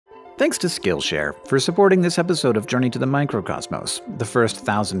Thanks to Skillshare for supporting this episode of Journey to the Microcosmos. The first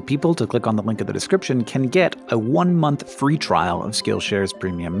 1,000 people to click on the link in the description can get a 1-month free trial of Skillshare's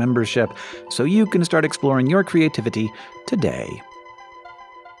premium membership, so you can start exploring your creativity today.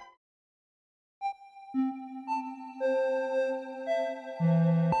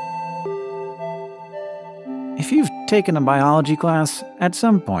 If you've taken a biology class, at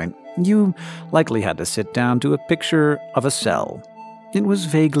some point, you likely had to sit down to a picture of a cell. It was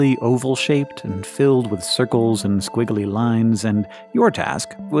vaguely oval-shaped and filled with circles and squiggly lines, and your task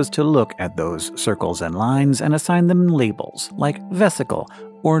was to look at those circles and lines and assign them labels, like vesicle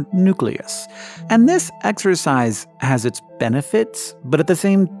or nucleus. And this exercise has its benefits, but at the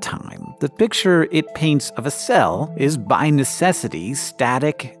same time, the picture it paints of a cell is by necessity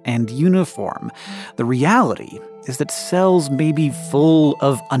static and uniform. The reality is that cells may be full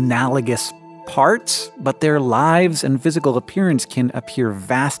of analogous parts, but their lives and physical appearance can appear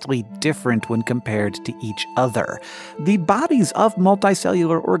vastly different when compared to each other. The bodies of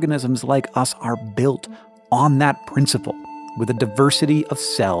multicellular organisms like us are built on that principle, with a diversity of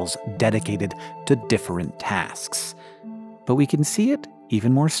cells dedicated to different tasks. But we can see it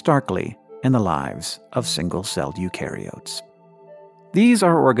even more starkly in the lives of single-celled eukaryotes. These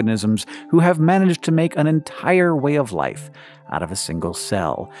are organisms who have managed to make an entire way of life out of a single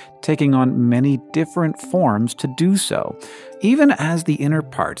cell, taking on many different forms to do so. Even as the inner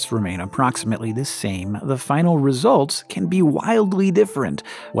parts remain approximately the same, the final results can be wildly different,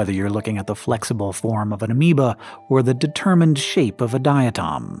 whether you're looking at the flexible form of an amoeba or the determined shape of a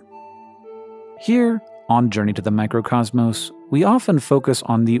diatom. Here, on Journey to the Microcosmos, we often focus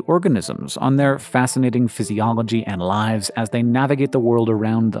on the organisms, on their fascinating physiology and lives as they navigate the world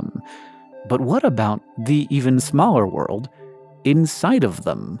around them. But what about the even smaller world inside of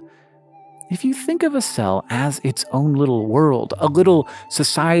them? If you think of a cell as its own little world, a little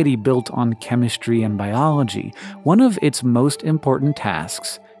society built on chemistry and biology, one of its most important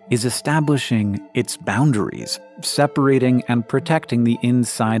tasks is establishing its boundaries, separating and protecting the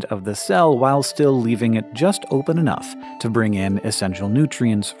inside of the cell while still leaving it just open enough to bring in essential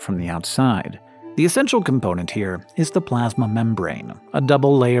nutrients from the outside. The essential component here is the plasma membrane, a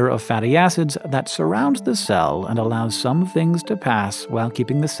double layer of fatty acids that surrounds the cell and allows some things to pass while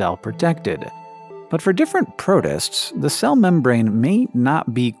keeping the cell protected. But for different protists, the cell membrane may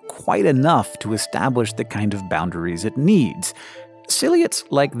not be quite enough to establish the kind of boundaries it needs. Ciliates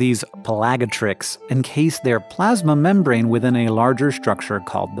like these pelagotrichs encase their plasma membrane within a larger structure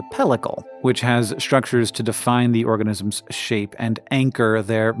called the pellicle, which has structures to define the organism's shape and anchor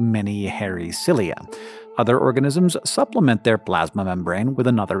their many hairy cilia. Other organisms supplement their plasma membrane with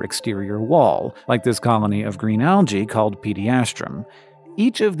another exterior wall, like this colony of green algae called pediastrum.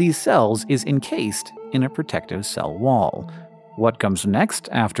 Each of these cells is encased in a protective cell wall. What comes next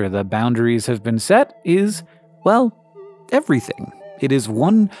after the boundaries have been set is, well, everything. It is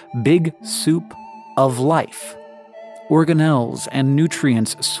one big soup of life. Organelles and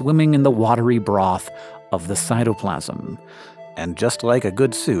nutrients swimming in the watery broth of the cytoplasm. And just like a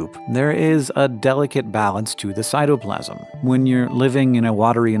good soup, there is a delicate balance to the cytoplasm. When you're living in a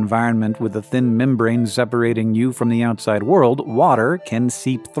watery environment with a thin membrane separating you from the outside world, water can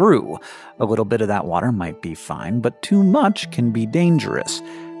seep through. A little bit of that water might be fine, but too much can be dangerous.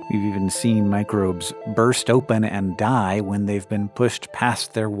 We've even seen microbes burst open and die when they've been pushed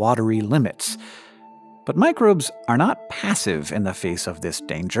past their watery limits. But microbes are not passive in the face of this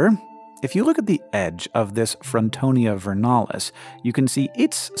danger. If you look at the edge of this Frontonia vernalis, you can see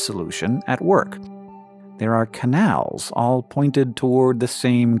its solution at work. There are canals, all pointed toward the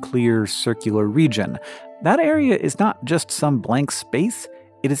same clear circular region. That area is not just some blank space.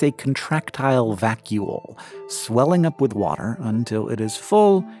 It is a contractile vacuole, swelling up with water until it is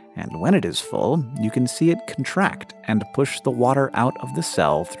full, and when it is full, you can see it contract and push the water out of the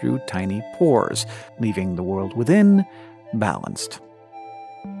cell through tiny pores, leaving the world within balanced.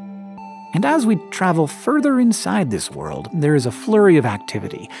 And as we travel further inside this world, there is a flurry of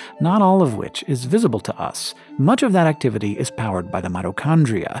activity, not all of which is visible to us. Much of that activity is powered by the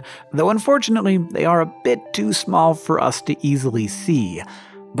mitochondria, though unfortunately they are a bit too small for us to easily see.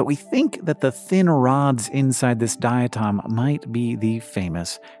 But we think that the thin rods inside this diatom might be the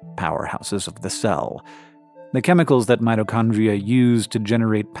famous powerhouses of the cell. The chemicals that mitochondria use to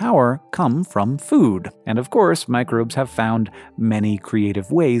generate power come from food, and of course, microbes have found many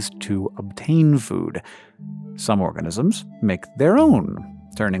creative ways to obtain food. Some organisms make their own.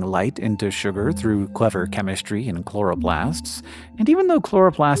 turning light into sugar through clever chemistry in chloroplasts. And even though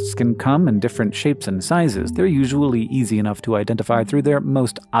chloroplasts can come in different shapes and sizes, they're usually easy enough to identify through their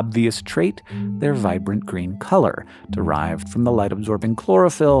most obvious trait, their vibrant green color, derived from the light-absorbing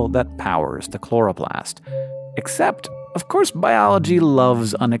chlorophyll that powers the chloroplast. Except, of course, biology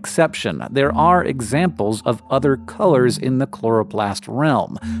loves an exception. There are examples of other colors in the chloroplast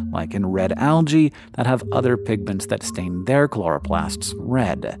realm, like in red algae that have other pigments that stain their chloroplasts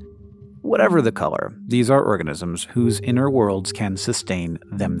red. Whatever the color, these are organisms whose inner worlds can sustain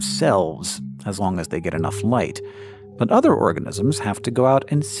themselves, as long as they get enough light. But other organisms have to go out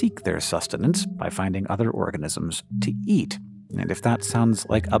and seek their sustenance by finding other organisms to eat. And if that sounds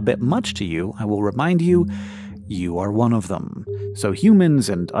like a bit much to you, I will remind you, you are one of them. So humans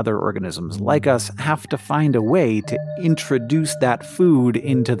and other organisms like us have to find a way to introduce that food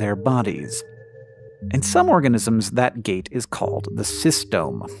into their bodies. In some organisms, that gate is called the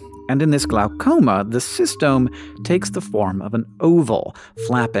cystome. And in this glaucoma, the cystome takes the form of an oval,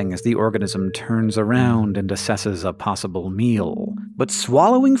 flapping as the organism turns around and assesses a possible meal. But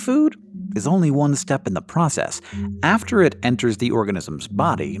swallowing food is only one step in the process. After it enters the organism's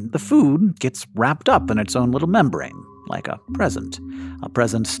body, the food gets wrapped up in its own little membrane, like a present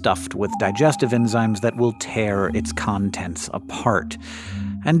stuffed with digestive enzymes that will tear its contents apart.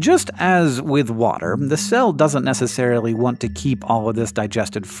 And just as with water, the cell doesn't necessarily want to keep all of this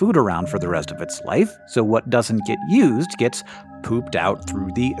digested food around for the rest of its life, so what doesn't get used gets pooped out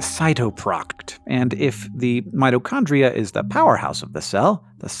through the cytoproct. And if the mitochondria is the powerhouse of the cell,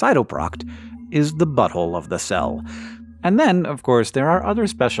 the cytoproct is the butthole of the cell. And then, of course, there are other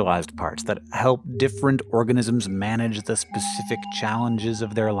specialized parts that help different organisms manage the specific challenges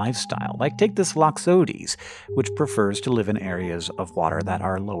of their lifestyle. Like take this Loxodtes, which prefers to live in areas of water that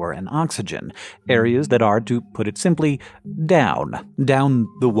are lower in oxygen. Areas that are, to put it simply, down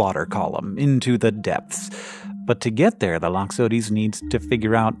the water column, into the depths. But to get there, the Loxodtes needs to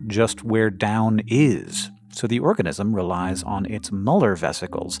figure out just where down is. So the organism relies on its Muller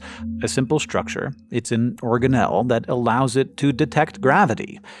vesicles, a simple structure. It's an organelle that allows it to detect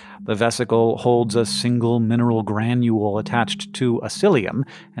gravity. The vesicle holds a single mineral granule attached to a cilium,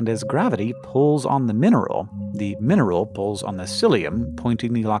 and as gravity pulls on the mineral pulls on the cilium,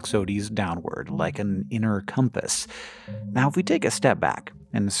 pointing the Loxodtes downward like an inner compass. Now, if we take a step back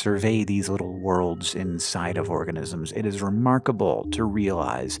and survey these little worlds inside of organisms, it is remarkable to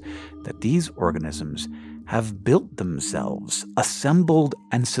realize that these organisms have built themselves, assembled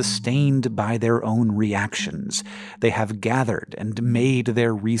and sustained by their own reactions. They have gathered and made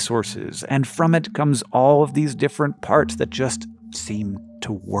their resources, and from it comes all of these different parts that just seem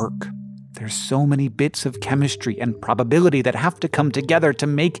to work. There's so many bits of chemistry and probability that have to come together to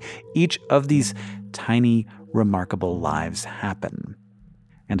make each of these tiny, remarkable lives happen.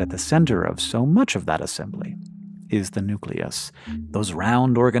 And at the center of so much of that assembly is the nucleus, those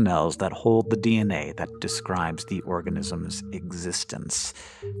round organelles that hold the DNA that describes the organism's existence.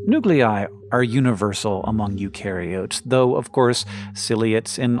 Nuclei are universal among eukaryotes, though, of course,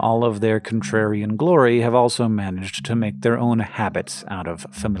 ciliates in all of their contrarian glory have also managed to make their own habits out of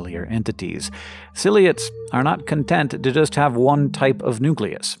familiar entities. Ciliates are not content to just have one type of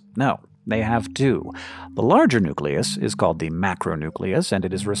nucleus. No. They have two. The larger nucleus is called the macronucleus, and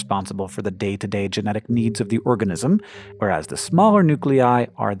it is responsible for the day-to-day genetic needs of the organism, whereas the smaller nuclei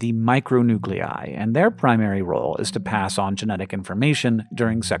are the micronuclei, and their primary role is to pass on genetic information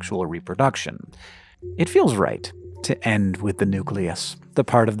during sexual reproduction. It feels right to end with the nucleus, the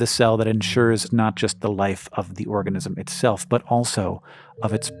part of the cell that ensures not just the life of the organism itself, but also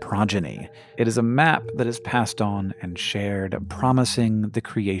of its progeny. It is a map that is passed on and shared, promising the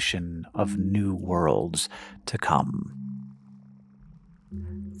creation of new worlds to come.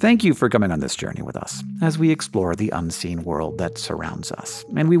 Thank you for coming on this journey with us as we explore the unseen world that surrounds us.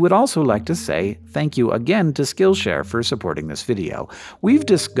 And we would also like to say thank you again to Skillshare for supporting this video. We've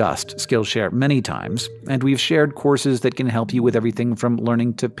discussed Skillshare many times, and we've shared courses that can help you with everything from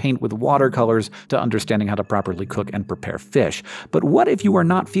learning to paint with watercolors to understanding how to properly cook and prepare fish. But what if you are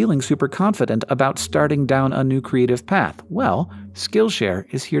not feeling super confident about starting down a new creative path? Well, Skillshare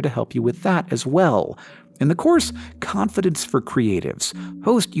is here to help you with that as well. In the course, Confidence for Creatives,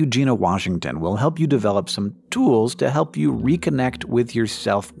 host Eugenia Washington will help you develop some tools to help you reconnect with your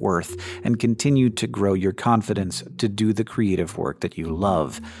self-worth and continue to grow your confidence to do the creative work that you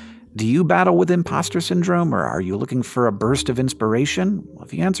love. Do you battle with imposter syndrome, or are you looking for a burst of inspiration? Well,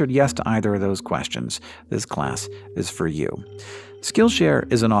 if you answered yes to either of those questions, this class is for you. Skillshare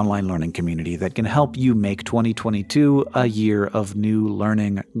is an online learning community that can help you make 2022 a year of new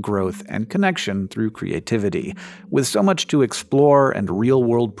learning, growth, and connection through creativity. With so much to explore and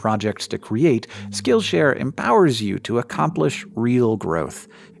real-world projects to create, Skillshare empowers you to accomplish real growth.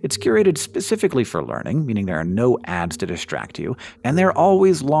 It's curated specifically for learning, meaning there are no ads to distract you, and they're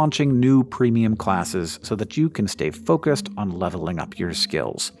always launching new premium classes so that you can stay focused on leveling up your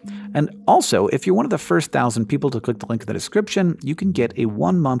skills. And also, if you're one of the first 1,000 people to click the link in the description, you can get a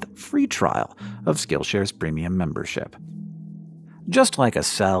 1-month free trial of Skillshare's premium membership. Just like a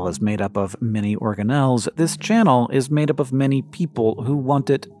cell is made up of many organelles, this channel is made up of many people who want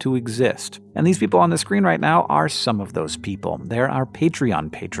it to exist. And these people on the screen right now are some of those people. They're our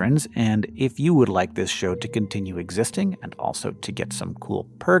Patreon patrons, and if you would like this show to continue existing and also to get some cool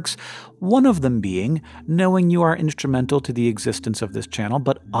perks, one of them being knowing you are instrumental to the existence of this channel,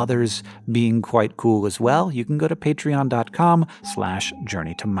 but others being quite cool as well, you can go to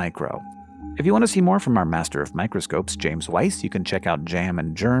patreon.com/journeytomicro. If you want to see more from our master of microscopes, James Weiss, you can check out Jam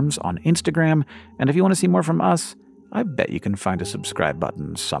and Germs on Instagram. And if you want to see more from us, I bet you can find a subscribe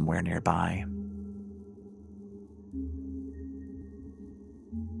button somewhere nearby.